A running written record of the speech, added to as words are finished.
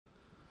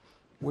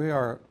We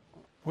are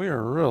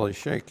really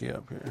shaky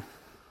up here.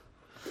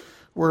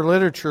 We're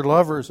literature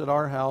lovers at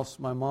our house.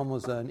 My mom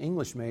was an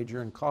English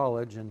major in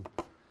college, and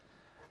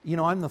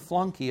I'm the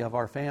flunky of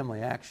our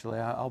family. Actually,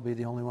 I'll be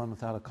the only one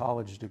without a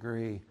college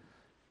degree.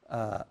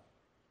 Of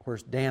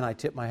course, I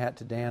tip my hat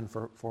to Dan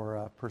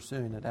for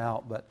pursuing it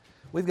out. But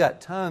we've got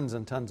tons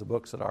and tons of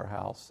books at our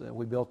house.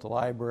 We built a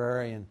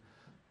library and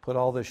put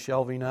all this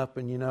shelving up,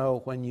 and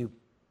when you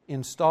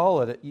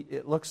install it,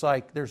 it looks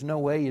like there's no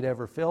way you'd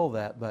ever fill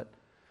that, but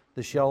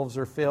the shelves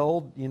are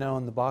filled,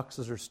 and the books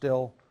are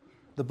still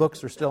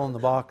in the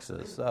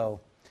boxes.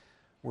 So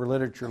we're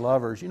literature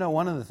lovers.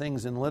 One of the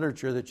things in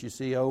literature that you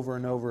see over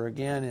and over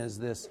again is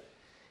this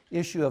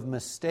issue of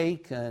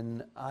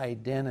mistaken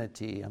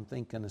identity. I'm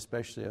thinking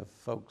especially of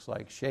folks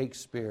like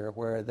Shakespeare,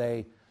 where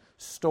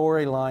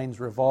storylines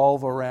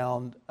revolve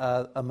around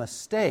a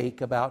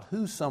mistake about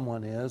who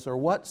someone is or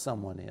what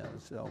someone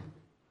is. So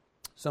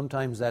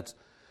sometimes that's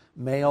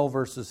male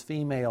versus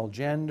female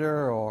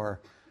gender,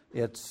 or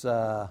it's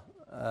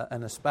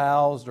an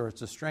espoused, or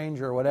it's a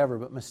stranger, or whatever.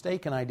 But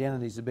mistaken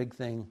identity is a big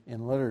thing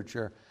in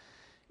literature.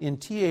 In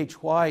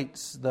T.H.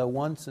 White's The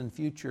Once and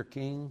Future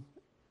King,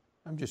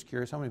 I'm just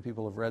curious, how many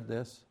people have read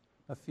this?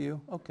 A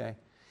few? Okay.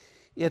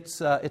 It's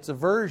a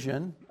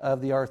version of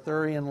the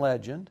Arthurian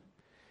legend,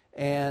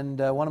 and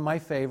one of my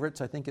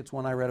favorites. I think it's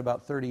one I read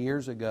about 30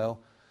 years ago.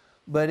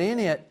 But in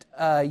it,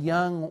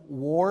 young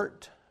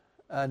Wart,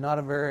 not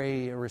a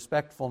very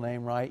respectful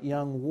name, right?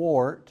 Young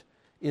Wart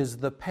is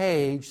the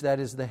page that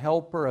is the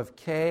helper of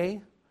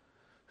Kay,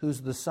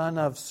 who's the son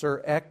of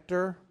Sir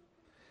Ector.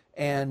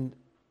 And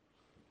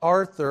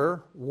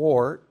Arthur,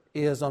 Wart,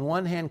 is on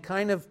one hand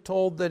kind of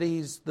told that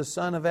he's the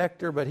son of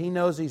Ector, but he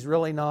knows he's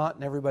really not,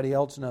 and everybody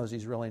else knows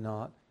he's really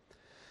not.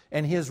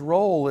 And his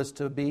role is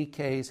to be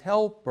Kay's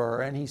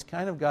helper, and he's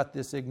kind of got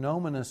this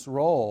ignominious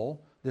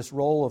role, this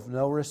role of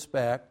no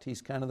respect.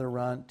 He's kind of the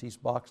runt. He's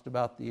boxed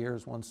about the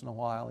ears once in a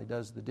while. He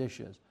does the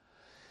dishes.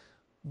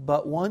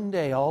 But one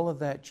day all of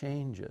that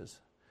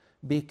changes,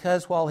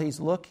 because while he's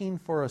looking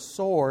for a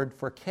sword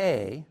for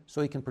Kay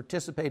so he can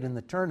participate in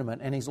the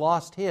tournament, and he's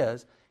lost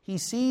his, he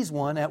sees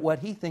one at what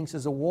he thinks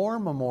is a war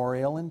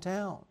memorial in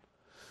town.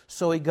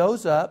 So he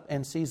goes up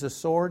and sees a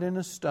sword in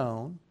a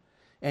stone,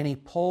 and he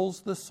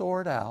pulls the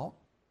sword out,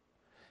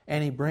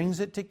 and he brings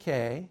it to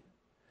Kay,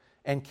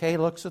 and Kay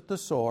looks at the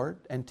sword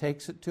and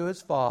takes it to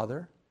his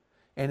father,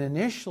 and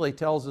initially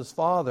tells his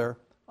father,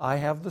 "I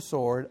have the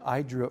sword,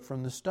 I drew it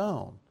from the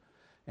stone."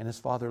 And his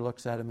father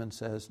looks at him and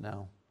says,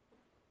 "Now,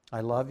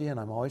 I love you and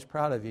I'm always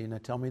proud of you. Now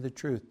tell me the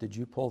truth. Did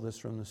you pull this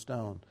from the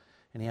stone?"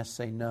 And he has to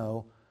say,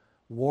 "No,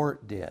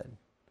 Wart did."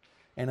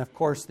 And of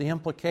course the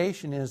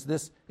implication is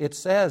this: it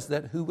says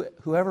that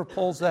whoever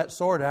pulls that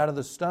sword out of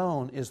the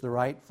stone is the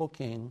rightful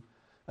king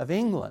of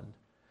England.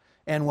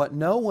 And what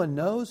no one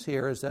knows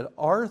here is that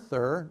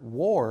Arthur,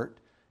 Wart,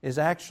 is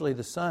actually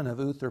the son of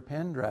Uther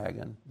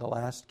Pendragon, the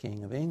last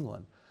king of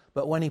England.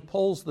 But when he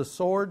pulls the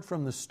sword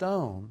from the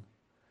stone,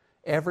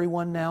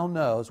 everyone now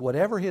knows,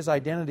 whatever his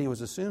identity was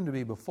assumed to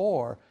be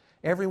before,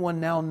 everyone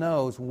now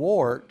knows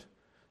Wart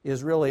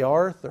is really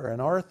Arthur,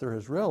 and Arthur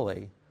is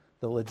really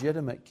the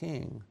legitimate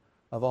king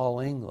of all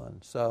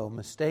England. So,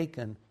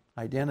 mistaken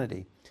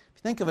identity. If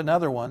you think of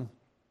another one,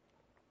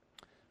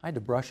 I had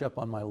to brush up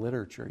on my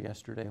literature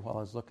yesterday while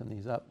I was looking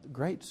these up.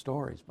 Great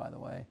stories, by the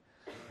way.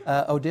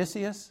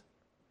 Odysseus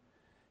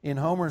in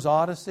Homer's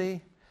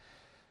Odyssey.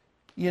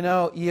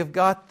 You've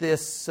got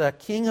this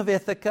king of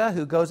Ithaca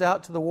who goes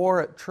out to the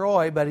war at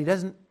Troy, but he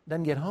doesn't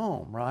get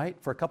home, right?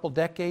 For a couple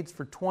decades,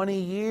 for 20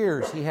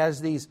 years, he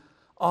has these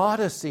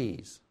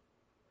odysseys.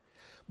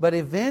 But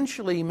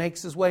eventually he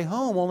makes his way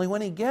home, only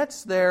when he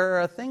gets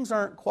there, things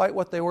aren't quite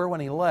what they were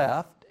when he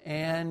left,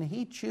 and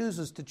he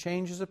chooses to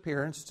change his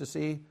appearance to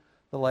see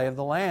the lay of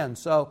the land.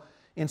 So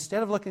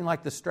instead of looking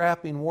like the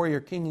strapping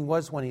warrior king he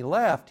was when he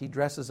left, he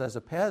dresses as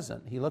a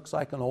peasant. He looks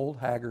like an old,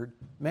 haggard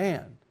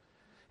man.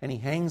 And he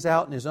hangs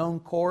out in his own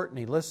court, and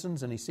he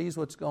listens, and he sees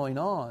what's going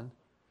on.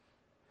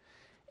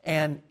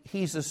 And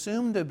he's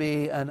assumed to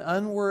be an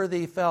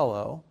unworthy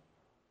fellow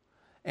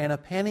and a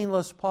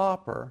penniless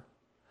pauper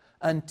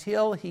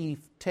until he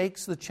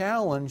takes the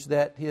challenge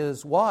that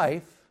his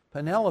wife,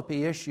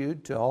 Penelope,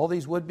 issued to all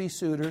these would-be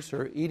suitors who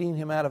are eating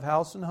him out of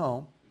house and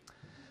home,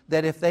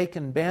 that if they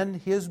can bend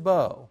his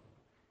bow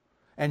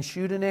and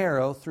shoot an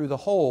arrow through the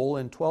hole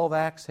in 12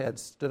 axe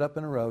heads stood up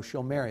in a row,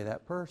 she'll marry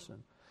that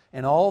person.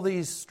 And all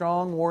these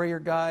strong warrior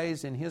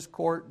guys in his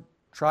court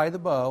try the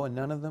bow, and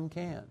none of them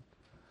can.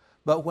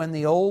 But when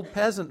the old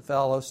peasant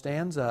fellow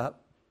stands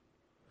up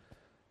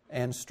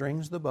and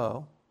strings the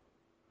bow,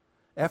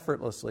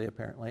 effortlessly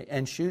apparently,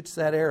 and shoots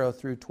that arrow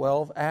through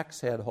 12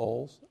 axe head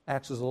holes,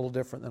 axe is a little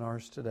different than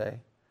ours today,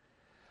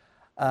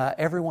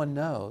 everyone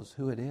knows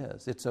who it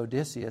is. It's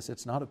Odysseus.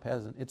 It's not a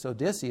peasant. It's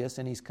Odysseus,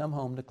 and he's come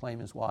home to claim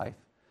his wife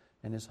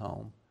and his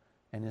home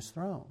and his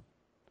throne.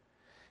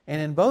 And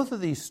in both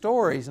of these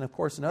stories, and of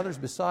course in others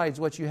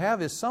besides, what you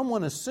have is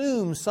someone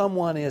assumes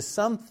someone is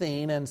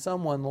something and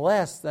someone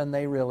less than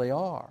they really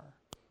are.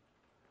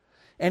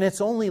 And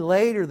it's only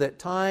later that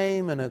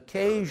time and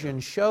occasion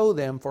show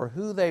them for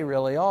who they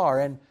really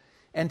are.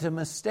 And to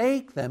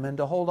mistake them and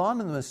to hold on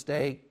to the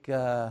mistake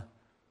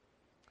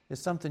is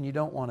something you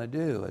don't want to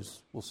do,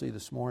 as we'll see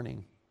this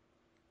morning.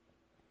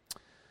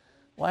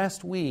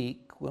 Last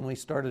week, when we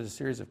started a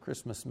series of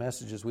Christmas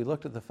messages, we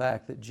looked at the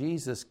fact that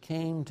Jesus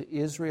came to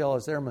Israel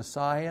as their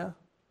Messiah.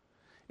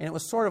 And it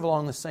was sort of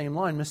along the same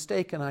line,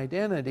 mistaken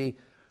identity.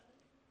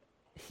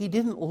 He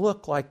didn't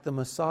look like the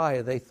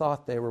Messiah they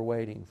thought they were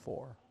waiting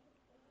for.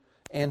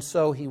 And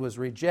so he was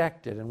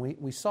rejected. And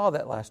we saw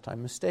that last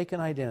time, mistaken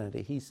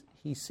identity.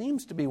 He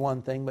seems to be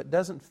one thing, but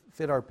doesn't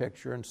fit our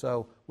picture, and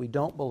so we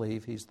don't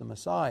believe he's the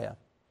Messiah.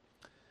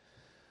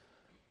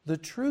 The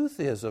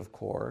truth is, of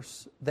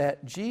course,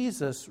 that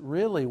Jesus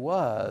really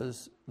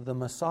was the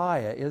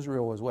Messiah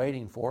Israel was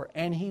waiting for,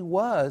 and he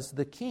was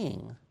the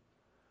King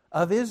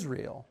of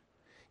Israel,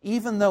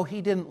 even though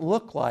he didn't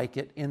look like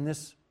it in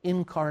this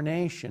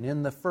incarnation,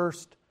 in the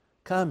first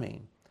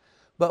coming.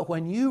 But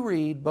when you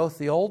read both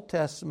the Old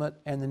Testament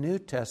and the New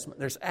Testament,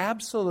 there's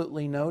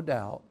absolutely no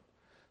doubt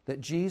that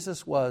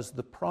Jesus was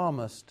the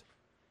promised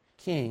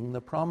King,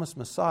 the promised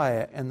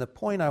Messiah. And the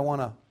point I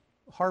want to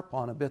harp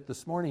on a bit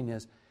this morning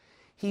is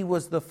he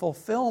was the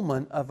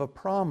fulfillment of a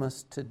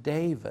promise to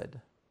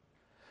David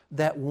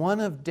that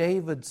one of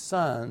David's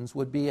sons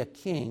would be a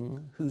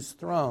king whose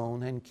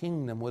throne and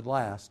kingdom would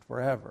last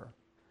forever.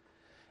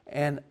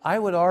 And I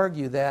would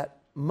argue that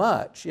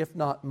much, if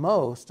not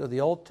most, of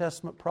the Old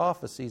Testament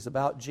prophecies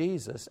about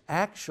Jesus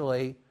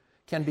actually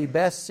can be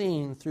best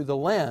seen through the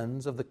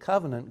lens of the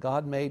covenant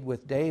God made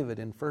with David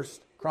in 1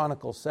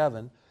 Chronicles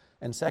 7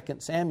 and 2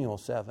 Samuel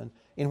 7,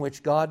 in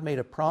which God made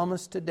a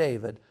promise to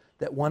David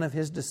that one of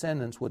his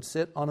descendants would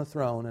sit on a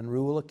throne and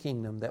rule a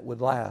kingdom that would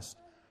last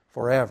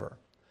forever.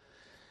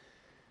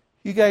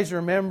 You guys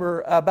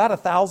remember about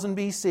 1000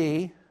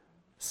 BC,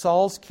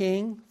 Saul's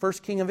king,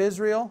 first king of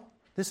Israel?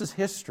 This is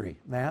history,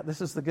 Matt. This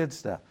is the good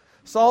stuff.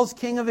 Saul's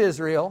king of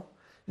Israel,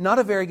 not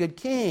a very good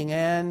king,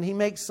 and he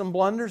makes some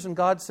blunders, and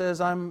God says,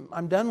 I'm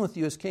done with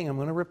you as king. I'm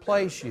going to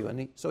replace you.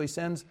 And so he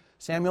sends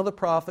Samuel the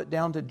prophet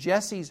down to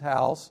Jesse's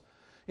house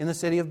in the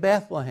city of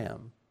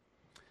Bethlehem.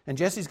 And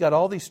Jesse's got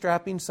all these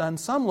strapping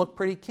sons. Some look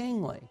pretty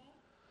kingly.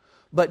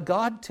 But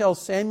God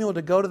tells Samuel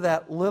to go to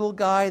that little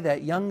guy,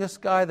 that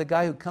youngest guy, the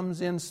guy who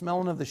comes in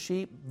smelling of the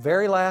sheep,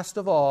 very last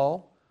of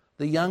all,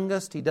 the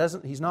youngest.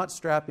 He's not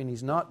strapping,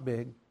 he's not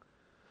big.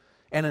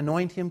 And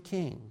anoint him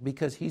king,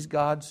 because he's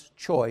God's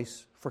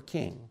choice for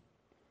king.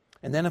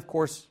 And then, of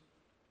course,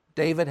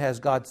 David has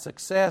God's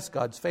success.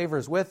 God's favor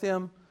is with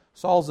him.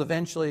 Saul's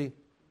eventually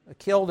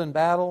killed in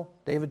battle.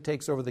 David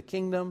takes over the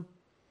kingdom.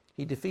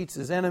 He defeats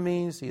his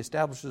enemies. He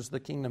establishes the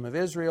kingdom of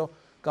Israel.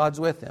 God's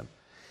with him.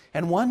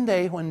 And one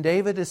day when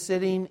David is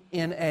sitting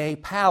in a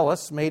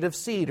palace made of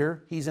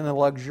cedar, he's in a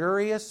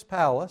luxurious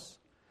palace,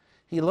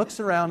 he looks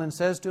around and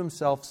says to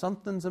himself,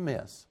 something's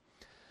amiss.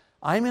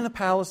 I'm in a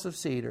palace of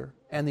cedar,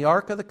 and the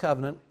Ark of the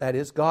Covenant, that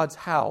is God's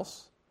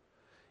house,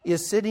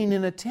 is sitting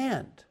in a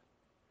tent.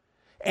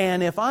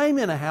 And if I'm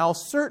in a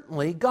house,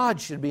 certainly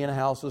God should be in a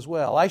house as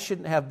well. I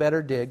shouldn't have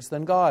better digs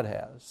than God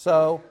has.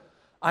 So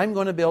I'm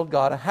going to build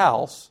God a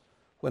house.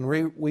 When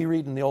we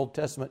read in the Old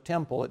Testament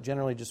temple, it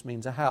generally just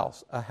means a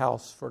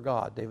house for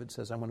God. David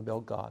says, I'm going to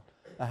build God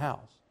a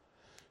house.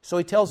 So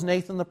he tells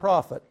Nathan the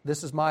prophet,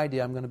 this is my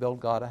idea, I'm going to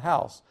build God a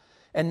house.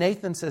 And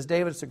Nathan says,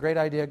 David, it's a great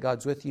idea,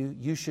 God's with you,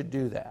 you should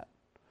do that.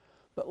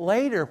 But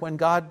later, when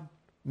God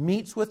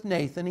meets with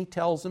Nathan, he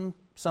tells him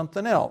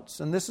something else.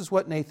 And this is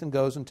what Nathan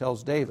goes and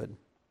tells David.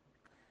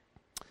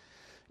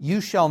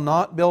 You shall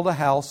not build a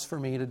house for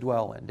me to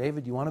dwell in.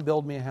 David, you want to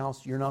build me a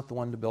house? You're not the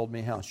one to build me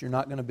a house. You're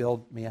not going to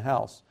build me a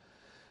house.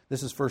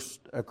 This is 1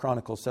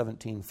 Chronicles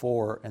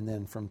 17:4, and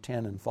then from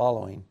 10 and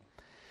following.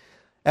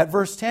 At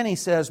verse 10 he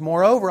says,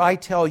 Moreover, I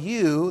tell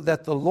you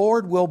that the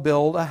Lord will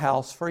build a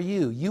house for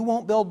you. You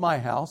won't build my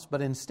house,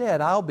 but instead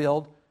I'll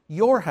build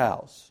your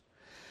house.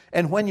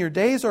 And when your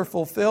days are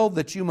fulfilled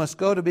that you must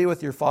go to be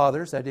with your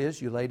fathers, that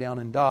is, you lay down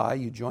and die,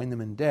 you join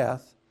them in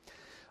death,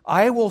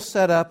 I will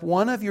set up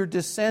one of your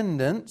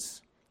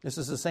descendants. This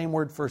is the same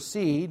word for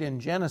seed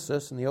in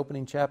Genesis, in the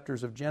opening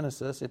chapters of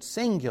Genesis. It's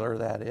singular,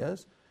 that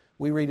is.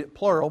 We read it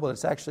plural, but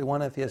it's actually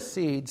one of his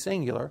seed,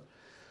 singular.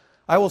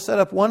 I will set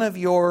up one of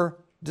your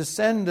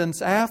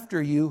descendants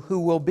after you who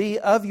will be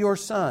of your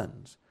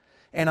sons,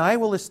 and I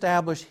will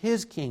establish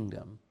his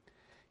kingdom.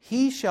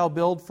 He shall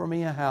build for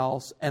me a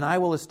house, and I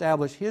will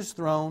establish his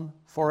throne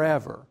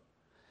forever.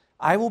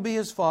 I will be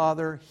his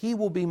father, he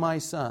will be my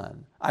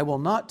son. I will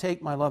not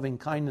take my loving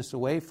kindness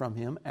away from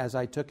him, as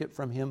I took it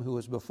from him who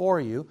was before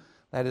you,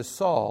 that is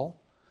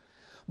Saul.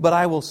 But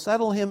I will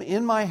settle him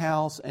in my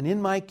house and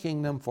in my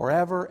kingdom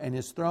forever, and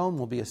his throne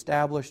will be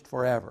established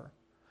forever.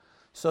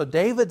 So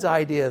David's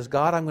idea is,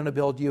 God, I'm going to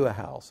build you a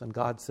house. And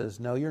God says,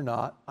 no, you're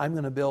not. I'm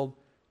going to build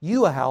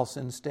you a house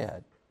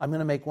instead. I'm going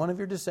to make one of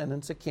your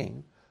descendants a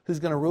king who's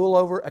going to rule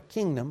over a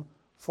kingdom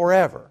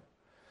forever.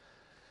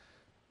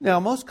 Now,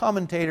 most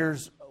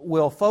commentators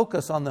will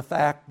focus on the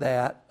fact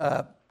that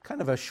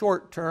kind of a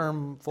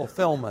short-term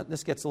fulfillment.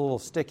 This gets a little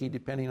sticky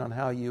depending on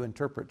how you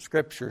interpret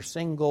Scripture.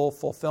 Single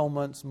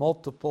fulfillments,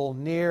 multiple,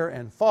 near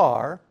and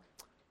far.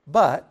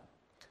 But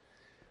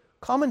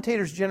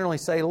commentators generally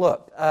say,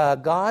 look,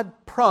 God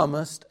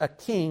promised a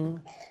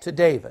king to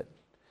David.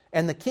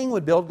 And the king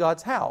would build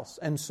God's house.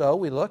 And so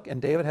we look,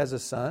 and David has a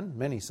son,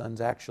 many sons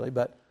actually,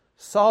 but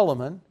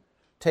Solomon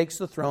takes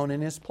the throne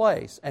in his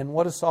place. And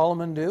what does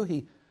Solomon do?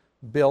 He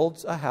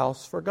builds a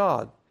house for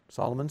God,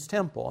 Solomon's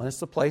temple. And it's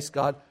the place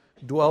God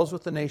dwells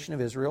with the nation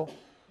of Israel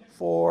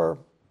for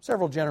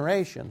several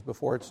generations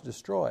before it's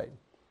destroyed.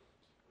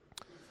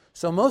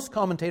 So most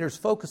commentators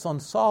focus on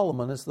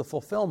Solomon as the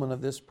fulfillment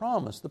of this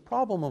promise. The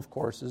problem, of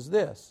course, is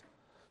this.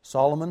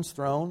 Solomon's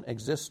throne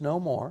exists no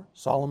more.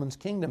 Solomon's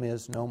kingdom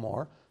is no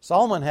more.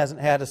 Solomon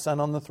hasn't had a son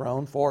on the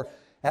throne for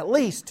at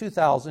least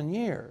 2,000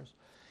 years.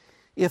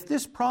 If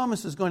this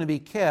promise is going to be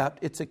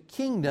kept, it's a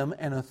kingdom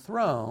and a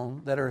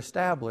throne that are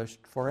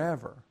established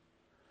forever.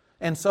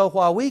 And so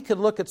while we could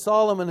look at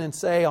Solomon and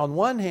say, on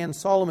one hand,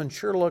 Solomon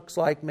sure looks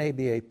like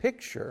maybe a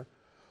picture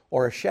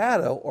or a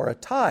shadow or a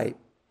type,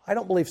 I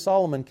don't believe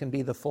Solomon can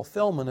be the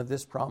fulfillment of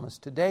this promise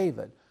to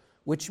David.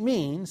 Which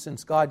means,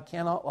 since God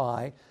cannot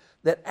lie,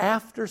 that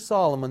after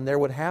Solomon there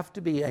would have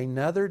to be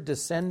another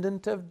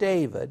descendant of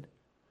David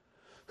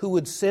who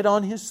would sit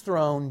on his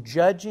throne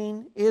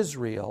judging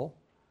Israel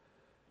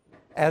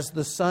as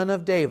the son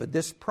of David.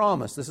 This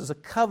promise, this is a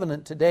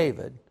covenant to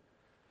David.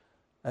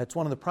 It's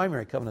one of the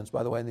primary covenants,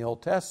 by the way, in the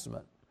Old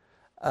Testament.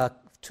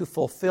 To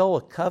fulfill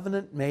a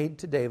covenant made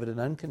to David, an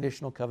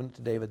unconditional covenant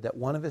to David, that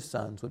one of his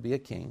sons would be a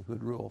king who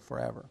would rule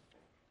forever.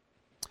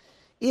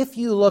 If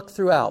you look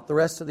throughout the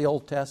rest of the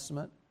Old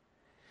Testament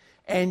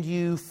and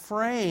you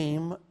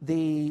frame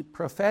the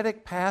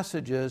prophetic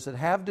passages that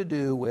have to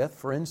do with,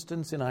 for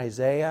instance, in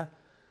Isaiah,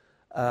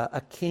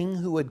 a king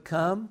who would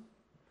come,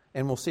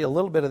 and we'll see a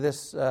little bit of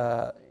this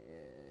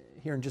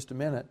here in just a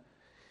minute,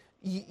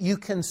 you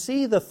can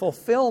see the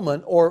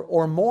fulfillment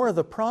or more of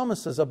the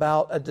promises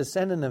about a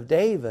descendant of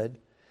David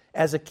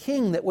as a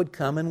king that would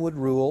come and would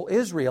rule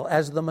Israel,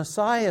 as the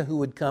Messiah who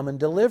would come and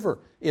deliver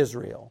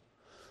Israel.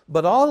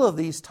 But all of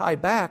these tie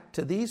back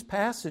to these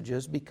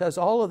passages because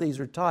all of these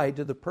are tied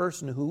to the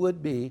person who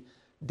would be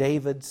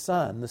David's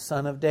son, the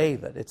son of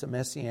David. It's a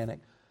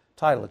messianic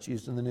title. It's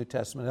used in the New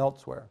Testament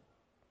elsewhere.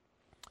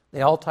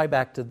 They all tie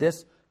back to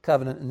this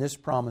covenant and this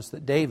promise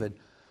that David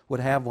would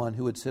have one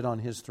who would sit on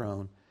his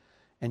throne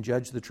and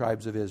judge the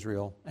tribes of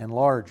Israel and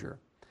larger.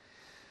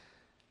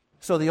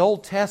 So the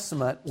Old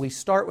Testament, we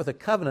start with a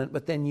covenant,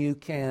 but then you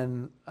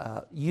can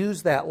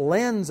use that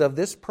lens of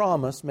this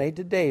promise made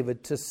to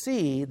David to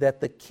see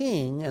that the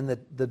king and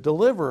the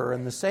deliverer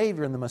and the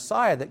Savior and the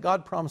Messiah that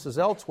God promises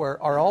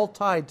elsewhere are all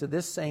tied to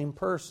this same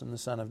person, the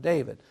son of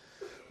David.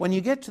 When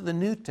you get to the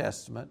New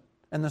Testament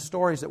and the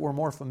stories that we're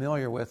more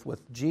familiar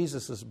with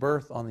Jesus'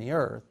 birth on the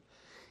earth,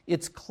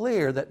 it's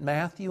clear that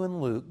Matthew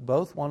and Luke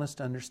both want us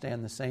to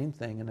understand the same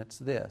thing, and it's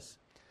this.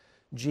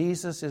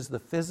 Jesus is the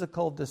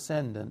physical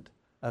descendant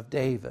of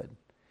David.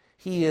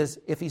 He is,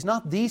 if he's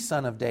not the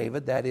son of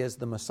David, that is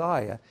the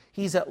Messiah,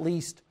 he's at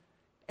least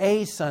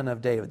a son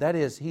of David. That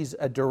is, he's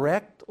a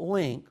direct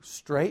link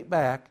straight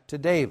back to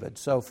David.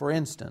 So, for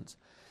instance,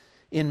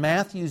 in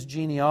Matthew's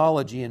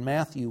genealogy, in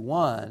Matthew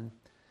 1,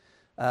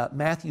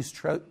 Matthew's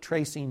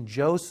tracing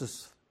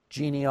Joseph's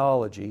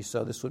genealogy,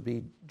 so this would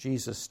be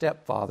Jesus'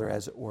 stepfather,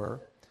 as it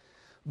were.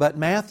 But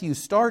Matthew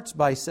starts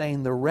by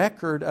saying the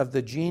record of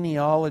the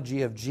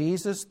genealogy of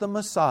Jesus the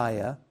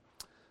Messiah,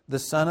 the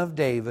son of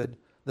David,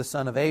 the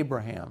son of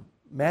Abraham.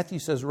 Matthew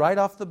says right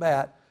off the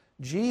bat,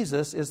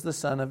 Jesus is the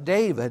son of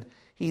David.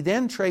 He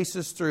then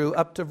traces through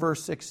up to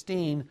verse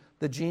 16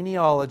 the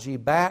genealogy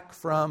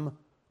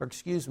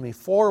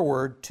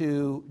forward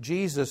to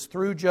Jesus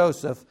through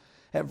Joseph.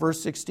 At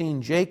verse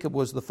 16, Jacob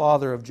was the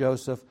father of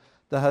Joseph,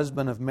 the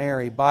husband of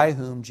Mary, by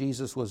whom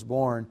Jesus was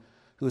born,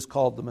 who is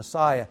called the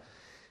Messiah.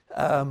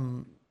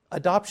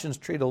 Adoption's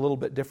treated a little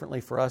bit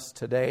differently for us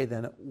today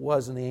than it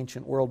was in the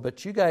ancient world,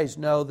 but you guys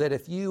know that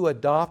if you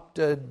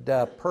adopted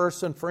a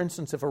person, for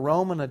instance, if a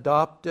Roman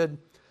adopted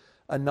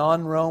a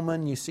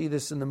non-Roman, you see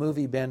this in the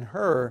movie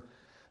Ben-Hur,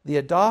 the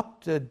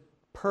adopted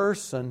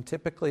person,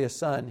 typically a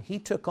son, he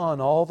took on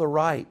all the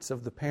rights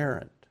of the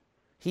parent.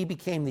 He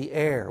became the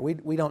heir.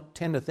 We don't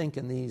tend to think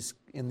in these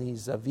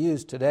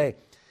views today.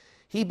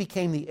 He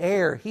became the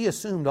heir. He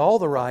assumed all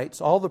the rights,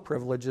 all the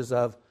privileges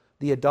of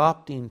the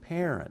adopting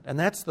parent. And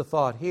that's the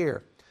thought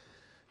here.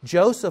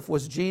 Joseph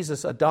was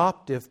Jesus'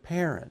 adoptive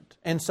parent.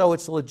 And so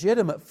it's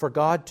legitimate for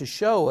God to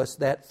show us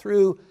that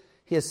through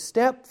his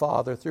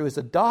stepfather, through his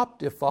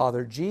adoptive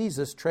father,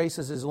 Jesus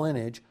traces his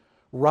lineage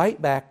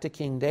right back to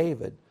King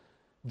David.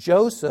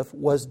 Joseph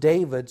was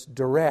David's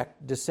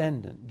direct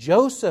descendant.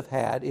 Joseph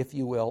had, if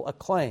you will, a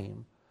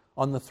claim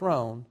on the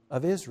throne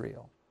of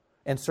Israel.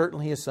 And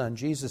certainly his son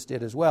Jesus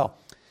did as well.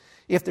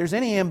 If there's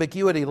any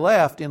ambiguity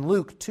left in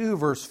Luke 2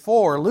 verse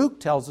 4, Luke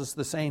tells us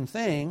the same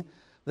thing.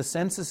 The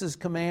census is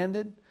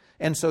commanded.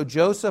 And so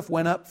Joseph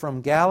went up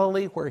from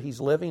Galilee, where he's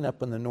living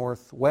up in the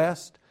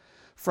northwest,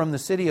 from the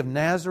city of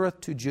Nazareth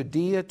to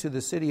Judea to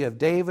the city of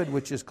David,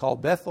 which is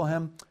called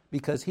Bethlehem,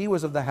 because he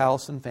was of the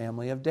house and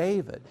family of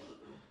David.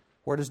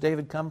 Where does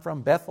David come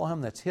from? Bethlehem,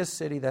 that's his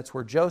city. That's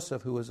where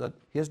Joseph, who was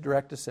his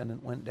direct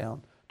descendant, went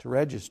down to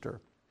register.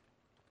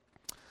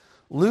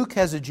 Luke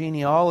has a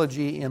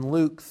genealogy in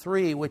Luke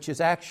 3, which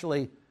is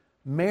actually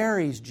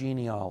Mary's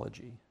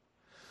genealogy.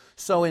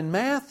 So in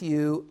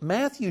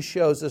Matthew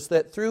shows us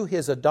that through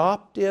his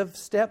adoptive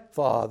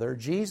stepfather,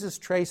 Jesus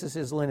traces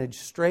his lineage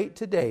straight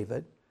to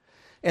David.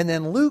 And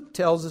then Luke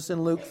tells us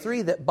in Luke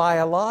 3 that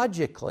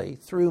biologically,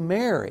 through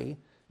Mary,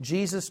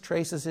 Jesus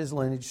traces his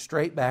lineage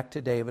straight back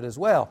to David as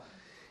well.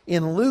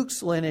 In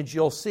Luke's lineage,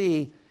 you'll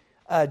see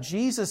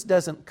Jesus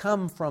doesn't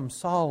come from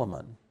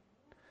Solomon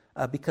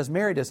because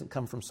Mary doesn't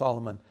come from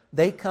Solomon.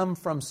 They come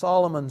from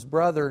Solomon's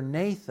brother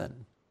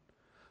Nathan.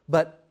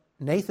 But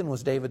Nathan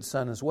was David's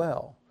son as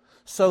well.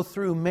 So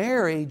through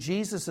Mary,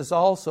 Jesus is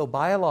also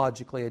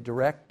biologically a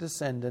direct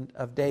descendant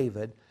of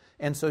David.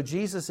 And so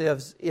Jesus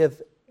is,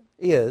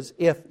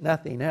 if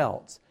nothing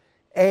else,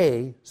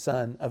 a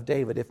son of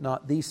David, if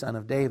not the son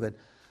of David.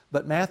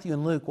 But Matthew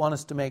and Luke want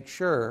us to make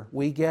sure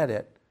we get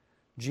it.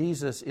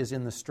 Jesus is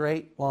in the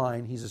straight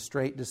line. He's a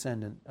straight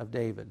descendant of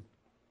David.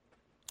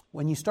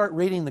 When you start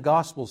reading the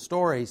gospel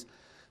stories,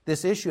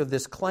 this issue of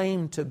this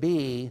claim to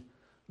be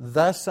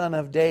the son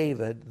of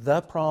David,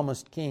 the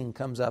promised king,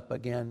 comes up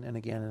again and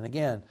again and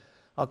again.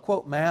 I'll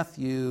quote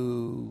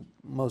Matthew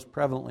most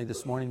prevalently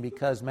this morning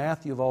because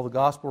Matthew, of all the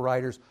gospel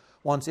writers,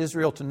 wants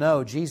Israel to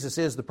know Jesus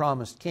is the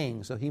promised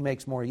king, so he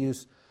makes more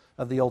use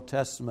of the Old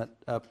Testament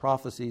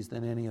prophecies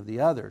than any of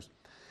the others.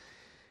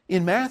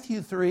 In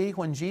Matthew 3,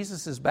 when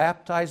Jesus is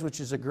baptized,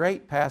 which is a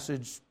great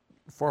passage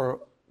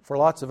for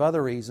lots of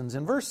other reasons,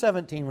 in verse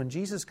 17, when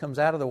Jesus comes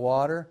out of the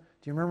water,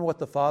 do you remember what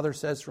the Father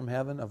says from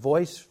heaven? A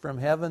voice from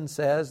heaven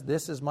says,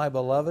 "This is my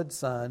beloved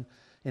Son,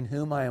 in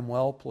whom I am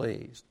well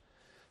pleased."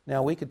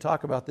 Now, we could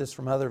talk about this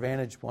from other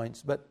vantage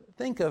points, but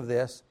think of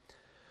this.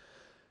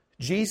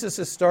 Jesus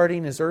is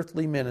starting his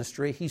earthly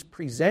ministry. He's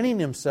presenting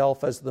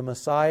himself as the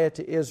Messiah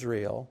to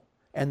Israel.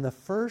 And the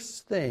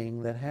first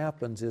thing that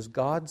happens is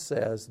God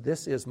says,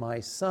 "This is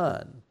my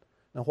Son."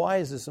 Now, why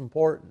is this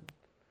important?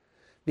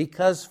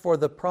 Because for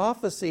the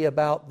prophecy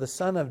about the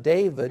Son of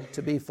David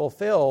to be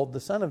fulfilled,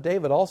 the Son of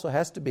David also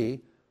has to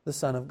be the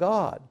Son of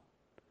God.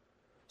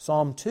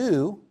 Psalm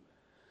 2,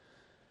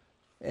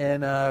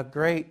 and a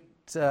great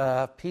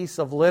piece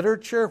of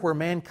literature where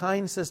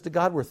mankind says to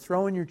God, "We're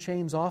throwing your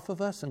chains off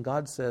of us." And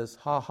God says,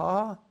 "Ha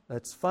ha,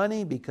 that's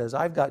funny because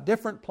I've got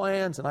different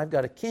plans and I've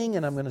got a king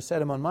and I'm going to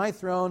set him on my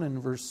throne." In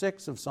verse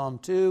 6 of Psalm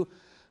 2,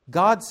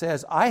 God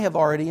says, "I have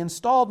already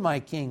installed my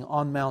king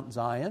on Mount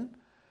Zion."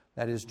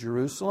 That is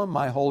Jerusalem,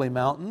 my holy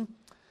mountain.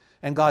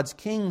 And God's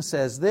king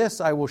says this,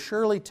 "I will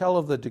surely tell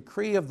of the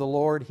decree of the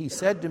Lord. He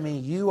said to me,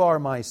 'You are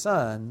my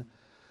son.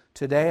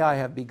 Today I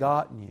have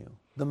begotten you.'"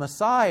 The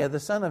Messiah, the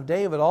Son of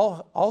David,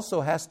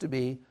 also has to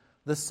be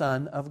the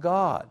Son of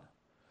God.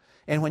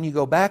 And when you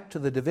go back to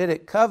the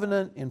Davidic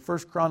covenant in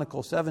 1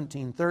 Chronicles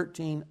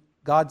 17:13,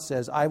 God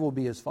says, "I will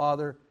be his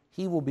father,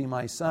 he will be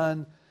my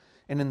son."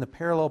 And in the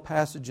parallel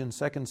passage in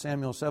 2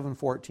 Samuel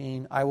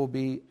 7:14, "I will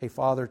be a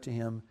father to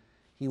him,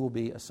 he will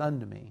be a son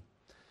to me."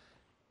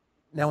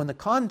 Now, in the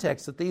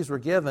context that these were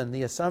given,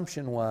 the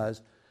assumption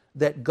was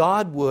that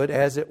God would,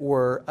 as it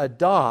were,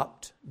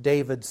 adopt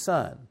David's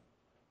son.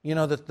 You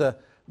know, that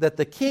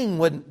the king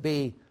wouldn't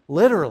be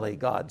literally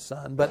God's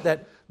son, but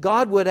that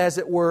God would, as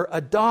it were,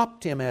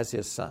 adopt him as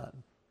his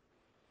son.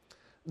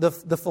 The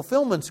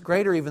fulfillment's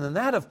greater even than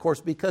that, of course,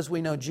 because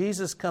we know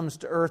Jesus comes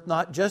to earth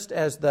not just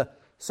as the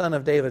Son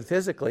of David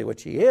physically,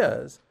 which he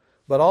is,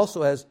 but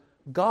also as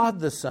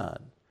God the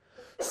Son.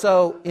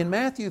 So in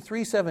Matthew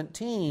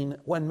 3:17,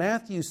 when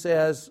Matthew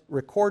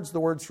records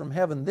the words from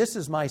heaven, "This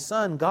is my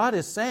son," God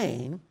is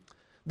saying,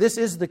 this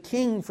is the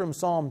king from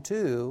Psalm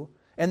 2,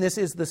 and this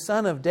is the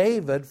Son of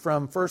David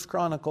from 1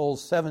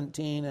 Chronicles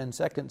 17 and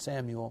 2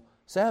 Samuel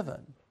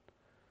 7.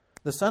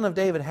 The Son of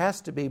David has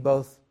to be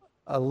both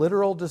a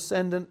literal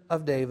descendant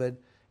of David,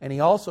 and he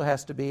also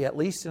has to be, at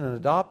least in an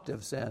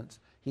adoptive sense,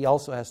 he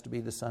also has to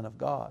be the Son of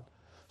God.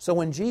 So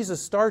when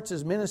Jesus starts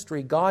his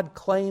ministry, God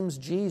claims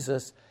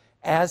Jesus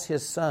as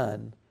his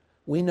son.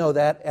 We know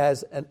that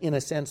as, in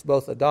a sense,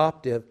 both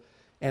adoptive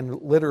and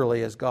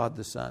literally as God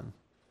the Son.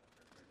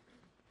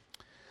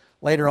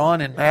 Later on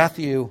in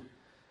Matthew,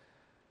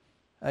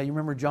 you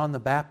remember John the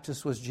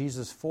Baptist was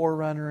Jesus'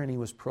 forerunner, and he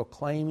was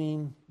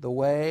proclaiming the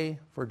way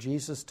for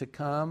Jesus to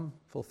come,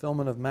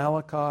 fulfillment of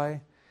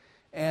Malachi.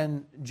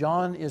 And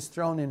John is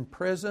thrown in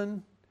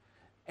prison,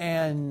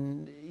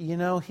 and, you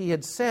know, he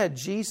had said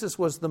Jesus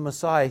was the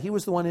Messiah. He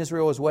was the one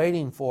Israel was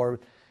waiting for.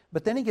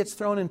 But then he gets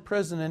thrown in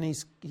prison, and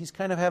he's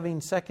kind of having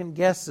second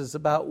guesses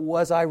about,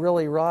 was I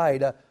really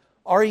right?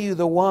 Are you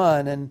the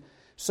one? And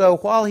so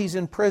while he's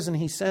in prison,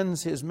 he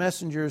sends his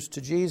messengers to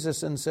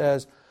Jesus and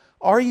says,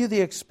 "Are you the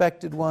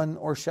expected one,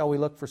 or shall we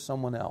look for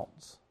someone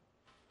else?"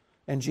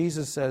 And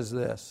Jesus says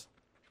this,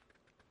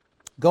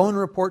 "Go and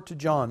report to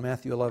John,"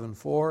 Matthew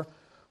 11:4,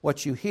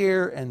 "what you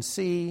hear and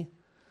see.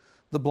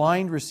 The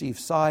blind receive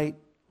sight,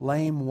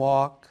 lame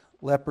walk,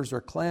 lepers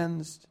are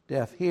cleansed,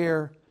 deaf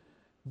hear,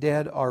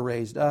 dead are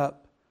raised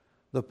up,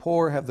 the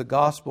poor have the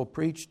gospel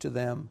preached to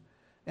them,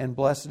 and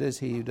blessed is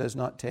he who does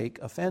not take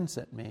offense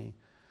at me.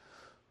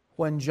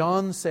 When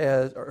John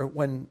says,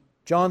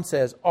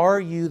 are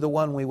you the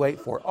one we wait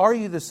for? Are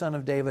you the Son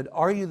of David?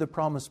 Are you the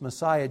promised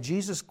Messiah?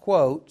 Jesus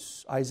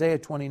quotes Isaiah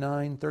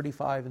 29,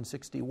 35, and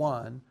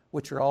 61,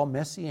 which are all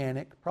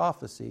messianic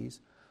prophecies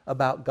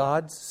about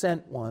God's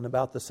sent one,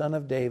 about the Son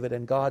of David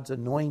and God's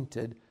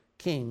anointed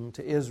king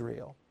to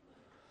Israel.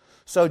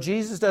 So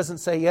Jesus doesn't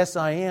say, yes,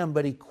 I am,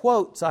 but he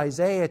quotes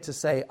Isaiah to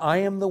say, I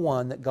am the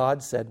one that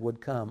God said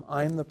would come.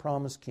 I am the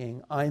promised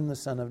king. I am the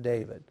Son of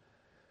David.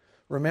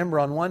 Remember,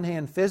 on one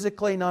hand,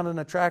 physically not an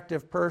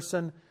attractive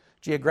person.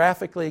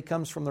 Geographically, he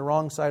comes from the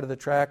wrong side of the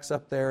tracks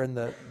up there in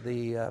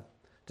the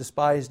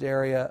despised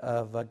area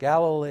of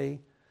Galilee.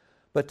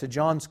 But to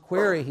John's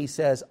query, he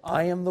says,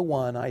 I am the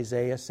one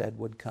Isaiah said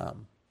would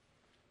come.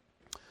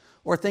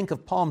 Or think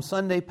of Palm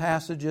Sunday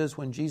passages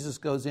when Jesus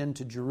goes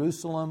into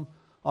Jerusalem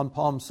on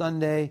Palm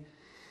Sunday.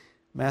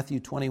 Matthew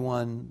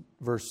 21,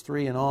 verse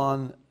 3 and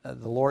on,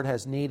 the Lord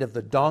has need of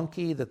the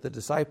donkey that the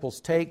disciples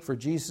take for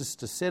Jesus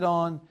to sit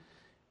on.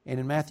 And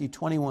in Matthew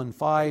 21,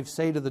 5,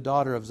 say to the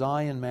daughter of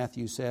Zion,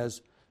 Matthew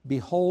says,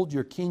 behold,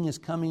 your king is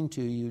coming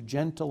to you,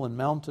 gentle and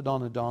mounted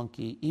on a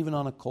donkey, even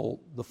on a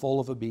colt, the foal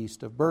of a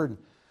beast of burden.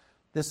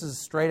 This is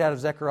straight out of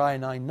Zechariah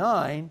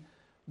 9:9.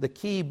 The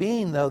key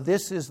being, though,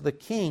 this is the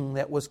king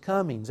that was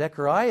coming.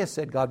 Zechariah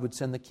said God would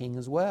send the king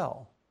as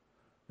well.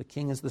 The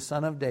king is the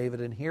Son of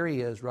David, and here he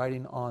is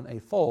riding on a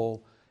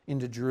foal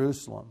into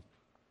Jerusalem.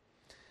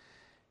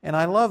 And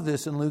I love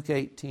this in Luke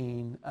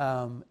 18.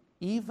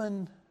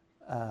 Even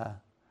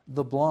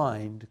the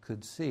blind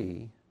could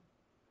see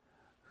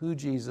who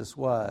Jesus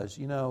was.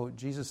 You know,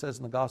 Jesus says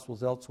in the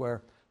Gospels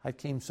elsewhere, I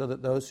came so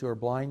that those who are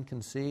blind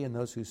can see, and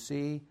those who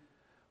see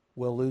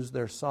will lose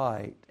their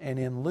sight. And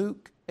in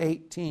Luke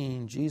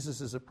 18,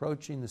 Jesus is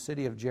approaching the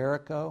city of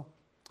Jericho,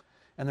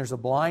 and there's a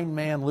blind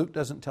man. Luke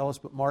doesn't tell us,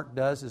 but Mark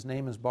does. His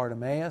name is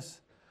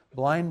Bartimaeus.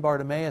 Blind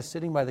Bartimaeus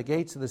sitting by the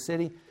gates of the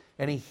city,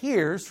 and he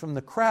hears from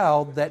the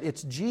crowd that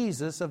it's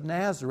Jesus of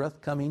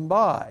Nazareth coming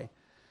by.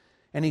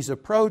 And he's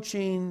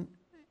approaching,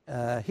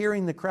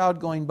 hearing the crowd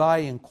going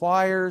by, he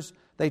inquires.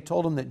 They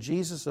told him that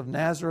Jesus of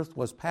Nazareth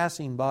was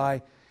passing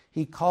by.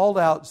 He called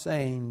out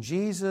saying,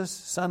 Jesus,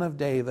 Son of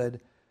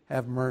David,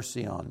 have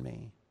mercy on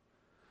me.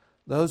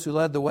 Those who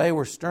led the way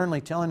were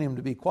sternly telling him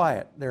to be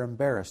quiet. They're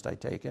embarrassed, I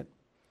take it.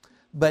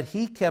 But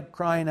he kept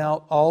crying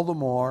out all the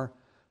more,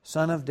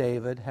 Son of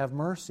David, have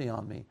mercy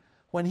on me.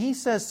 When he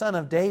says Son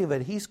of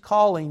David, he's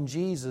calling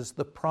Jesus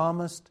the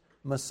promised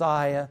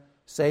Messiah,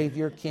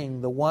 Savior,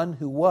 King, the one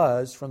who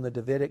was from the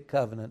Davidic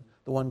covenant,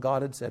 the one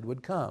God had said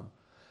would come.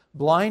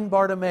 Blind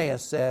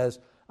Bartimaeus says,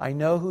 I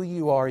know who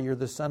you are. You're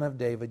the Son of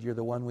David. You're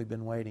the one we've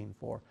been waiting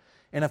for.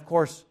 And of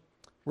course,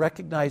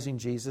 recognizing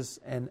Jesus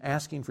and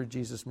asking for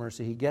Jesus'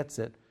 mercy, he gets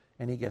it,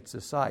 and he gets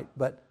his sight.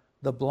 But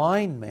the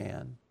blind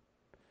man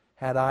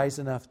had eyes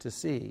enough to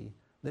see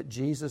that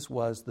Jesus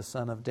was the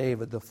Son of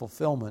David, the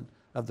fulfillment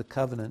of the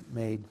covenant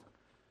made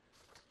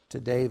to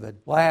David.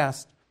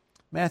 Last,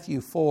 Matthew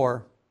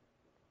 4.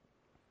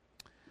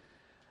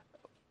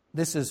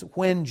 This is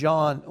when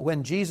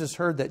Jesus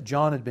heard that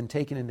John had been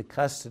taken into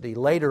custody.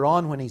 Later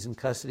on, when he's in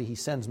custody, he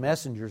sends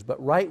messengers.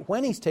 But right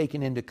when he's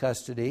taken into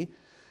custody,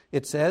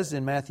 it says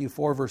in Matthew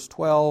 4, verse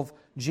 12,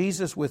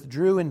 Jesus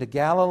withdrew into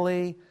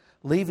Galilee.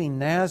 Leaving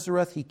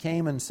Nazareth, he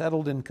came and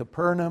settled in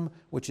Capernaum,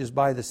 which is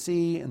by the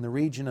sea in the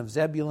region of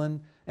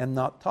Zebulun and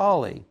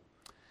Naphtali.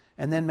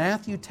 And then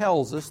Matthew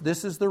tells us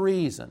this is the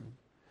reason.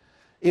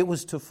 It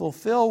was to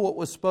fulfill what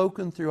was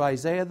spoken through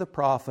Isaiah the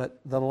prophet,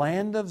 the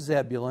land of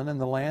Zebulun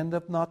and the land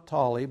of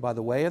Naphtali by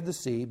the way of the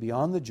sea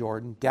beyond the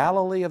Jordan,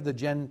 Galilee of the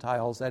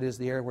Gentiles, that is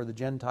the area where the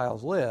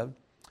Gentiles lived.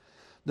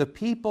 The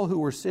people who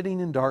were sitting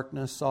in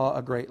darkness saw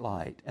a great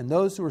light, and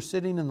those who were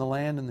sitting in the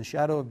land in the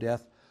shadow of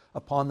death,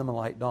 upon them a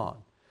light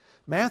dawned.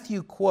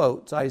 Matthew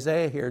quotes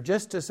Isaiah here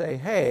just to say,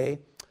 hey,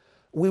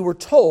 we were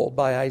told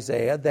by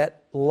Isaiah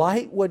that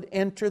light would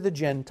enter the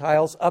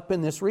Gentiles up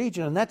in this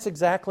region, and that's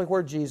exactly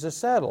where Jesus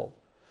settled.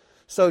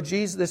 So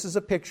this is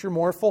a picture,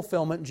 more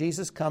fulfillment.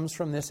 Jesus comes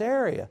from this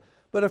area.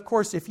 But of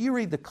course, if you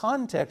read the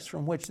context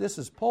from which this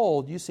is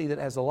pulled, you see that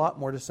it has a lot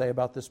more to say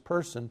about this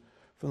person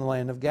from the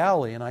land of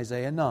Galilee in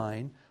Isaiah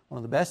 9, one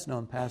of the best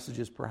known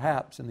passages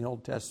perhaps in the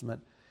Old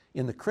Testament,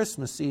 in the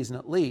Christmas season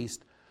at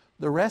least.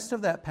 The rest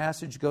of that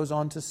passage goes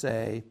on to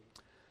say,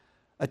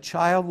 a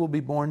child will be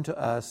born to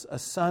us, a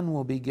son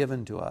will be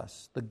given to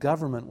us. The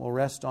government will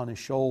rest on his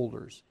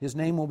shoulders. His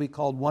name will be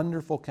called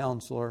Wonderful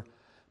Counselor,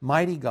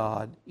 Mighty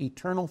God,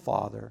 Eternal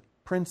Father,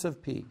 Prince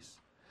of Peace.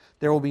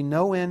 There will be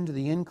no end to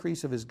the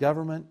increase of his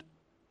government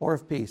or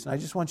of peace. And I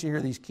just want you to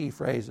hear these key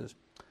phrases.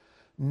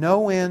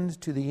 No end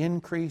to the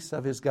increase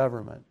of his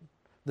government.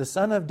 The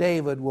Son of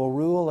David will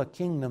rule a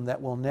kingdom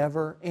that will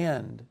never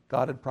end.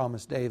 God had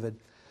promised David.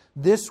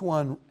 This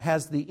one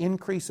has the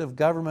increase of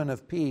government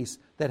of peace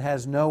that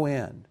has no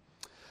end.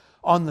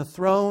 On the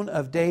throne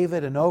of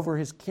David and over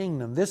his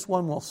kingdom, this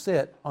one will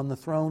sit on the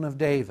throne of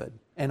David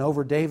and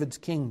over David's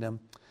kingdom.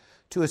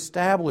 to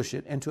establish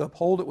it and to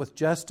uphold it with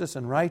justice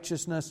and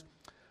righteousness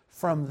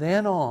from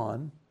then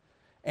on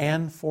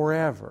and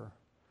forever.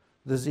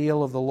 The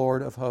zeal of the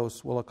Lord of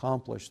hosts will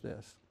accomplish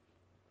this.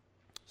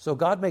 So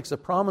God makes a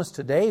promise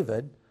to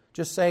David,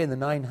 just say in the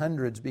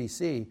 900s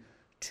BC.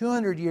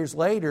 200 years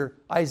later,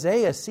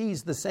 Isaiah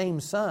sees the same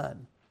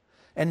son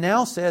and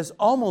now says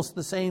almost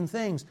the same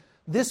things.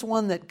 This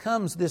one that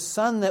comes, this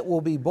son that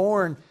will be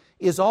born,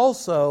 is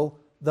also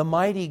the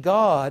mighty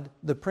God,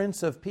 the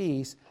Prince of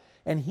Peace,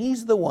 and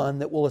He's the one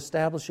that will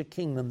establish a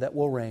kingdom that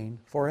will reign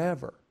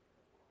forever.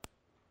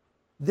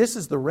 This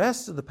is the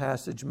rest of the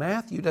passage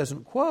Matthew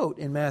doesn't quote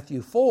in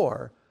Matthew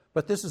 4,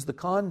 but this is the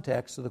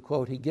context of the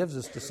quote he gives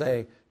us to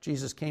say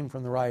Jesus came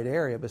from the right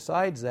area.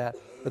 Besides that,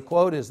 the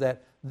quote is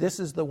that this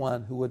is the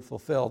one who would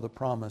fulfill the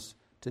promise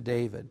to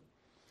David.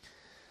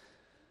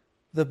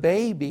 The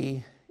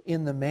baby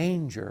in the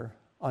manger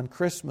on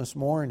Christmas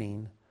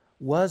morning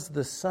was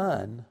the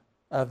son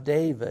of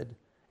David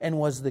and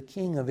was the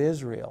king of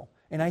Israel.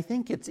 And I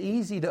think it's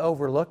easy to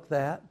overlook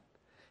that.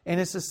 And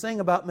it's this thing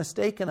about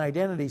mistaken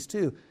identities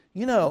too.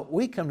 You know,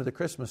 we come to the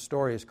Christmas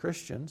story as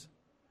Christians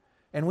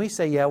and we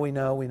say, yeah, we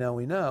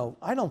know.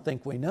 I don't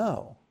think we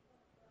know.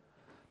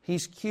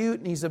 He's cute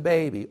and he's a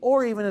baby.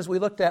 Or even as we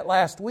looked at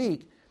last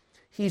week,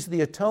 He's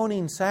the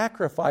atoning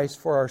sacrifice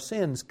for our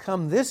sins,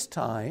 come this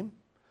time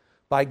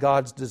by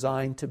God's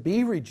design to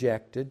be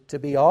rejected, to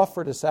be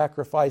offered a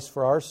sacrifice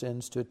for our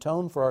sins, to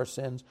atone for our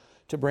sins,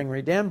 to bring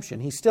redemption.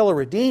 He's still a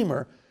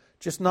redeemer,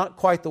 just not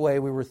quite the way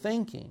we were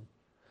thinking.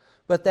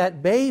 But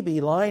that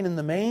baby lying in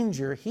the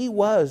manger, He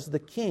was the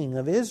king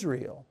of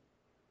Israel.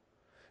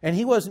 And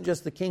He wasn't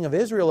just the king of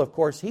Israel, of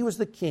course. He was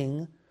the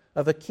king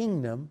of a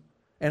kingdom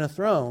and a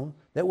throne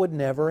that would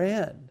never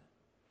end.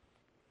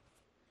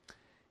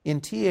 In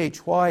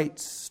T.H.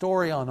 White's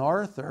story on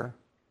Arthur,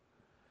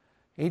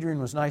 Adrian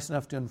was nice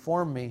enough to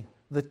inform me,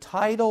 the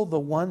title, The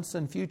Once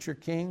and Future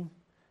King,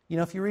 you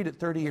know, if you read it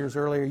 30 years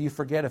earlier, you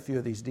forget a few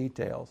of these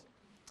details.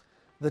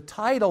 The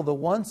title, The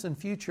Once and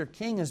Future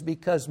King, is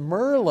because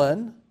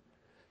Merlin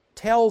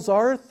tells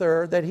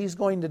Arthur that he's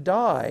going to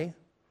die,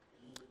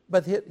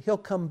 but he'll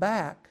come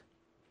back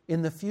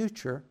in the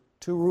future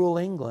to rule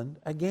England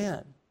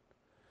again.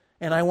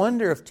 And I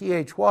wonder if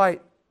T.H.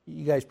 White,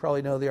 you guys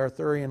probably know the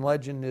Arthurian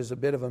legend is a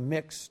bit of a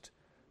mixed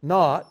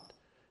knot,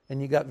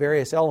 and you got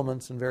various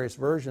elements and various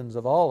versions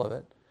of all of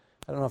it.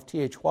 I don't know if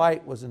T.H.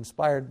 White was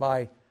inspired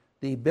by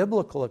the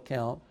biblical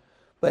account,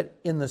 but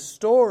in the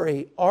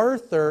story,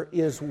 Arthur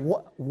is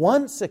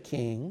once a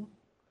king,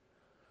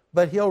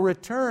 but he'll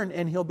return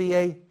and he'll be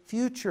a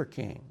future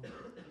king.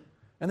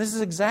 And this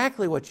is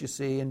exactly what you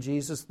see in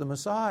Jesus the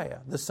Messiah,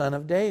 the Son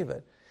of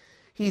David.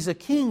 He's a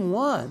king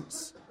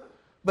once,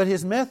 but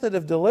His method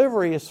of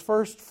delivery is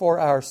first for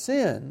our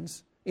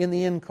sins in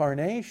the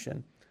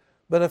incarnation.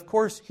 But of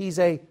course, He's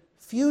a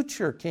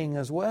future king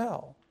as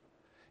well.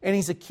 And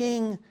He's a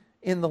king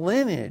in the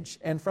lineage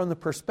and from the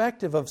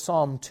perspective of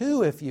Psalm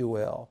 2, if you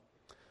will,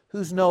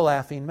 who's no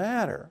laughing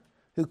matter,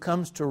 who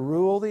comes to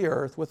rule the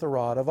earth with a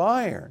rod of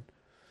iron.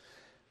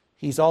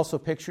 He's also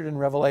pictured in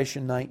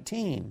Revelation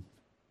 19.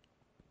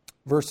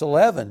 Verse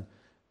 11,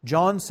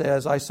 John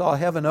says, I saw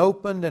heaven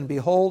opened, and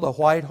behold, a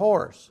white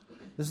horse.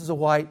 This is a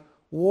white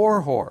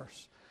war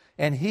horse.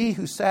 And He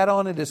who sat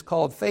on it is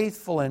called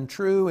Faithful and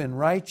True in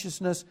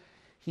righteousness.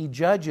 He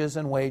judges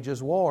and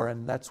wages war.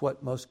 And that's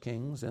what most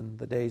kings in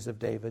the days of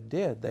David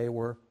did. They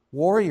were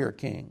warrior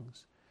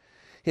kings.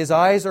 His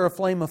eyes are a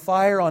flame of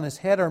fire. On His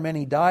head are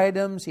many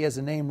diadems. He has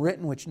a name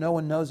written which no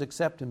one knows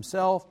except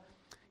Himself.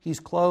 He's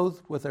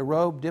clothed with a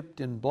robe dipped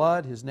in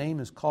blood. His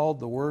name is called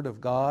the Word of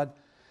God.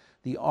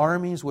 The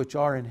armies which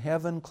are in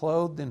heaven,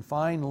 clothed in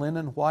fine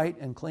linen, white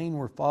and clean,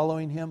 were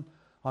following Him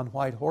on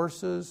white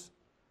horses.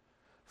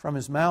 From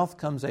His mouth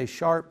comes a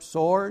sharp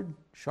sword,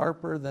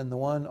 sharper than the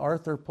one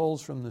Arthur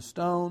pulls from the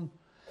stone,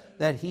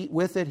 that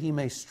with it He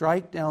may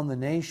strike down the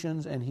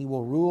nations, and He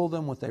will rule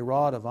them with a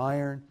rod of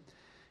iron.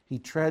 He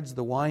treads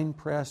the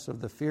winepress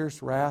of the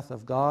fierce wrath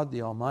of God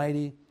the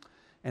Almighty,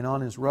 and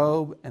on His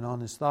robe and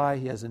on His thigh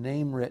He has a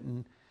name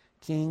written,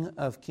 King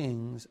of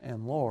Kings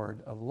and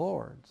Lord of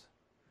Lords.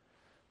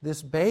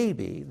 This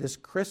baby, this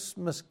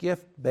Christmas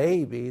gift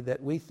baby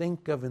that we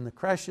think of in the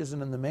creches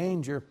and in the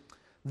manger,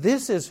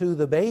 this is who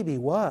the baby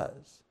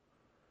was.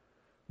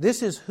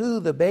 This is who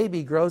the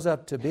baby grows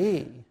up to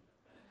be.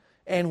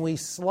 And we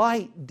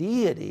slight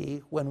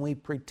deity when we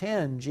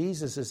pretend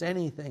Jesus is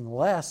anything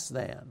less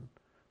than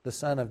the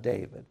Son of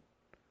David,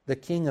 the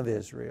King of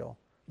Israel,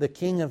 the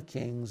King of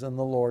Kings and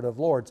the Lord of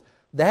Lords.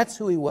 That's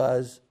who He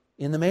was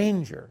in the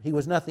manger. He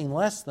was nothing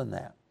less than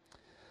that.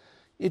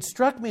 It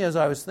struck me as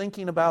I was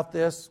thinking about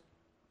this,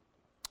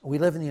 we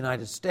live in the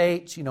United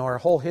States. You know, our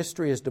whole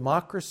history is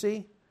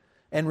democracy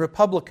and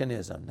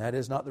republicanism. That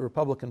is not the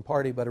Republican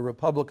Party, but a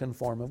Republican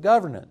form of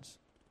governance.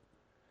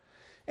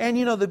 And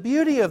you know, the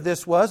beauty of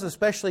this was,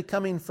 especially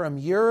coming from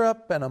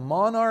Europe and a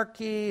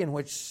monarchy in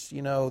which,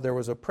 you know, there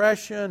was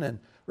oppression and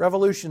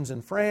revolutions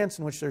in France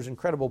in which there's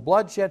incredible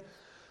bloodshed.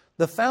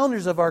 The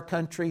founders of our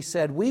country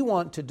said, we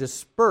want to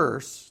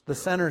disperse the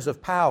centers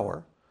of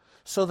power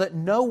so that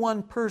no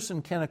one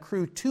person can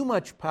accrue too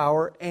much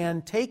power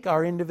and take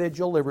our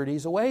individual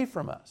liberties away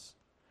from us.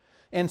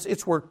 And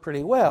it's worked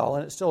pretty well,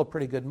 and it's still a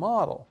pretty good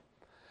model.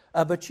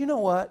 But you know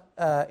what?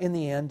 In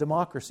the end,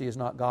 democracy is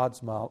not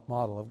God's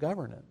model of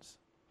governance.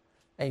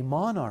 A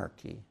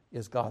monarchy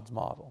is God's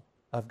model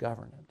of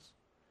governance.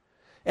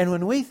 And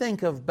when we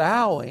think of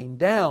bowing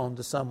down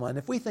to someone,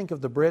 if we think of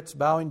the Brits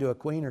bowing to a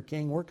queen or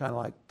king, we're kind of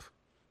like,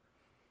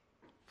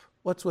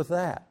 what's with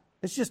that?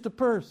 It's just a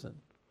person.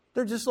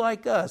 They're just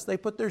like us. They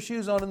put their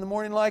shoes on in the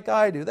morning like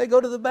I do. They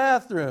go to the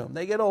bathroom.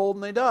 They get old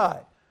and they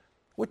die,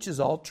 which is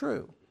all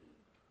true.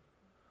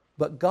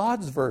 But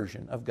God's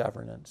version of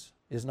governance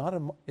is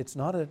it's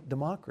not a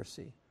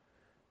democracy.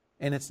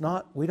 And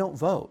we don't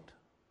vote.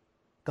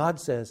 God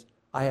says,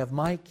 I have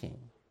my king,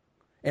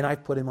 and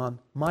I've put him on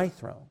my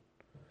throne.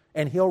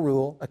 And he'll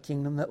rule a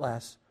kingdom that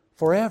lasts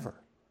forever.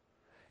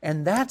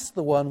 And that's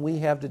the one we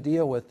have to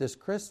deal with this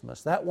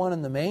Christmas. That one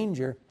in the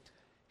manger,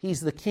 he's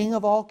the King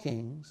of all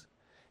kings,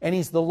 and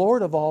he's the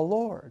Lord of all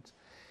lords.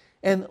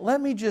 And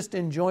let me just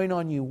enjoin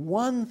on you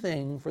one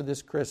thing for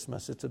this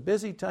Christmas. It's a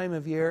busy time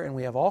of year, and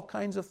we have all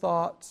kinds of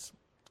thoughts.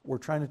 We're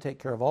trying to take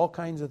care of all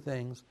kinds of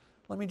things.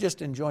 Let me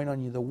just enjoin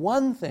on you the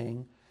one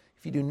thing.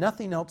 If you do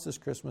nothing else this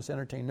Christmas,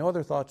 entertain no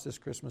other thoughts this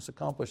Christmas,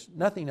 accomplish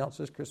nothing else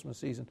this Christmas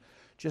season,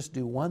 just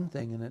do one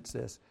thing, and it's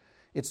this.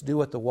 It's do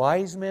what the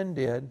wise men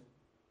did,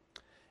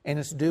 and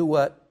it's do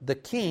what the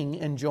king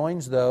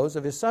enjoins those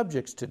of his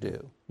subjects to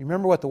do. You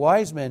remember what the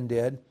wise men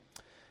did?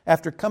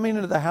 After coming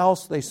into the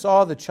house, they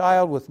saw the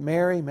child with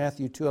Mary,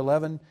 Matthew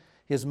 2:11,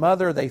 his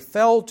mother. They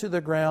fell to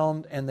the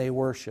ground and they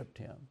worshipped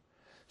him.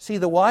 See,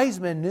 the wise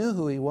men knew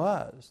who he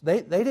was.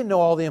 They didn't know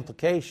all the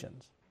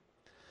implications.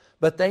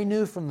 But they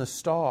knew from the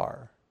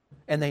star,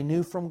 and they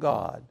knew from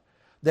God,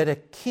 that a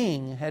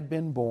king had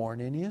been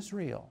born in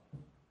Israel.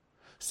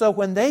 So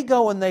when they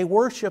go and they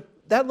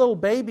worship that little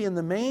baby in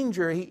the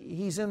manger,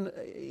 he's in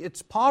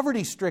it's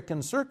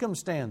poverty-stricken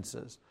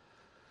circumstances.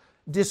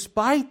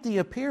 Despite the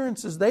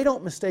appearances, they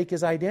don't mistake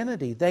his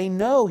identity. They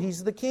know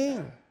he's the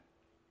king.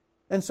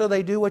 And so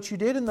they do what you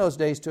did in those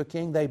days to a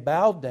king. They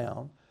bowed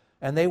down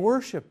and they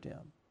worshiped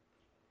him.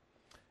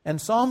 And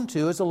Psalm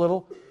 2 is a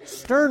little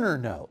sterner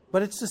note,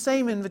 but it's the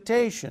same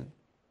invitation.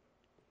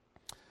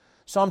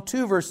 Psalm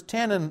 2 verse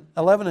 10 and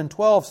 11 and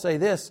 12 say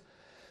this,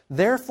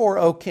 Therefore,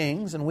 O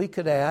kings, and we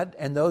could add,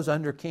 and those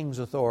under king's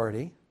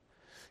authority,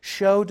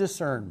 show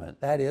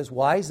discernment. That is,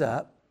 wise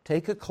up,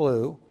 take a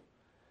clue,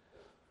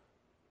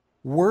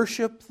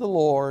 worship the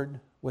Lord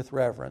with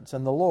reverence.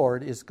 And the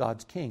Lord is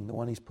God's king, the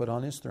one he's put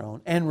on his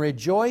throne. And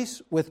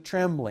rejoice with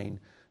trembling.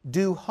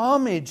 Do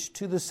homage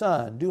to the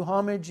Son. Do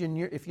homage,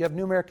 if you have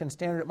New American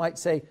Standard, it might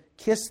say,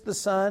 kiss the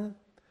Son.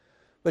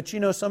 But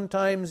you know,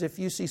 sometimes if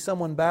you see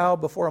someone bow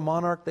before a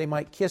monarch, they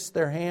might kiss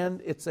their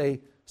hand. It's a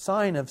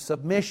sign of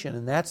submission,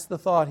 and that's the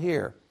thought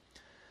here.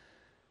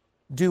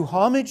 Do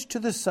homage to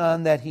the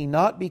Son, that he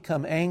not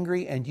become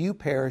angry and you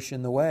perish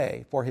in the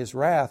way, for his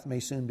wrath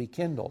may soon be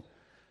kindled.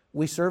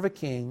 We serve a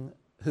king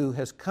who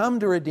has come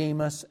to redeem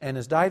us and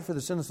has died for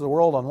the sins of the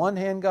world on one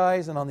hand,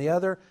 guys, and on the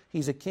other,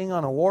 he's a king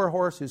on a war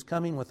horse who's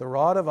coming with a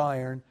rod of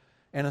iron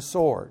and a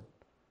sword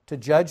to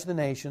judge the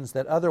nations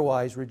that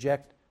otherwise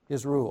reject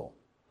his rule.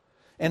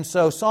 And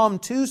so Psalm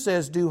 2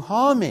 says, do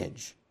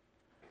homage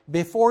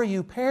before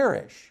you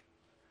perish.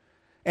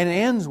 And it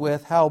ends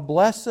with, how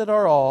blessed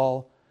are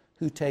all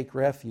who take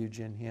refuge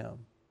in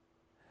him.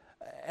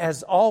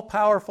 As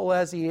all-powerful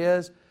as he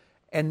is,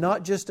 and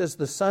not just as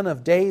the son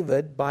of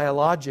David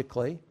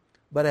biologically,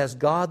 but as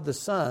God the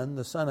Son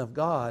of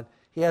God,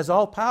 he has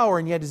all power,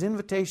 and yet his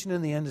invitation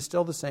in the end is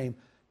still the same,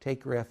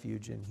 take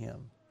refuge in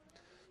him.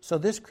 So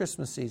this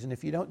Christmas season,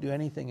 if you don't do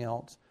anything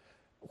else,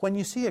 when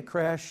you see a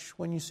creche,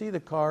 when you see the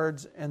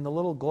cards and the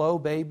little glow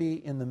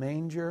baby in the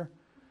manger,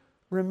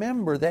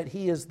 remember that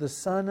he is the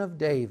Son of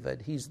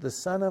David. He's the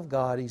Son of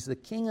God. He's the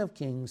King of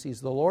Kings. He's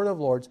the Lord of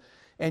Lords.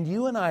 And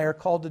you and I are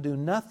called to do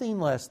nothing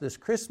less this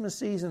Christmas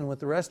season and with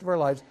the rest of our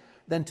lives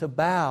than to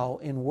bow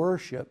in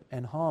worship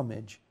and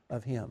homage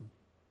of him.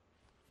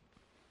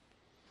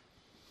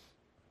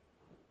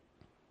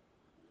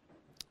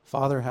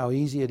 Father, how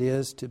easy it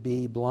is to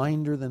be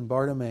blinder than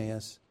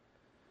Bartimaeus,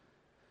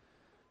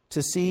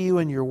 to see you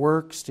in your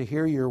works, to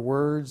hear your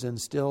words,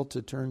 and still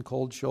to turn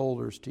cold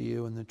shoulders to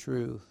you in the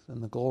truth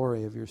and the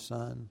glory of your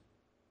Son.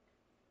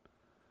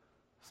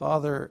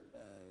 Father,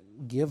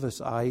 give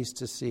us eyes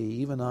to see,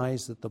 even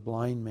eyes that the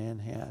blind man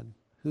had,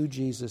 who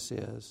Jesus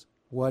is,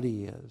 what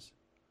he is.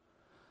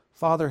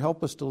 Father,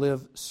 help us to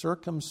live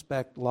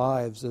circumspect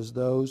lives as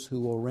those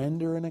who will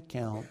render an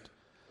account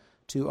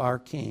to our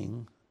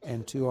King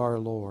and to our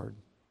Lord.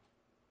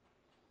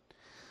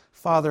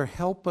 Father,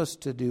 help us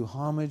to do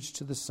homage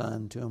to the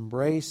Son, to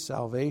embrace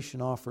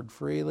salvation offered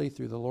freely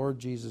through the Lord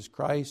Jesus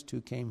Christ, who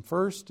came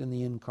first in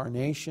the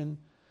incarnation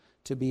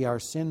to be our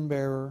sin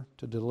bearer,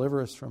 to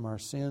deliver us from our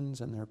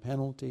sins and their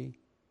penalty.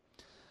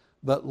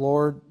 But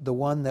Lord, the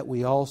one that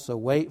we also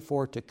wait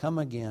for to come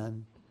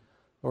again,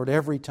 Lord,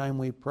 every time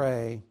we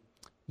pray,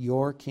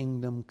 your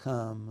kingdom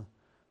come,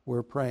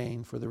 we're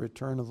praying for the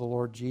return of the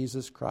Lord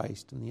Jesus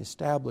Christ and the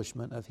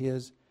establishment of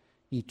His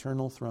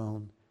eternal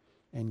throne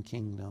and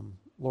kingdom.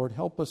 Lord,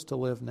 help us to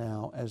live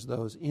now as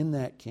those in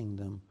that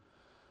kingdom,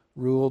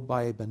 ruled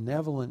by a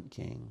benevolent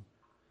King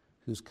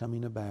who's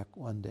coming back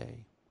one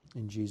day.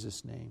 In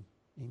Jesus' name,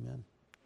 amen.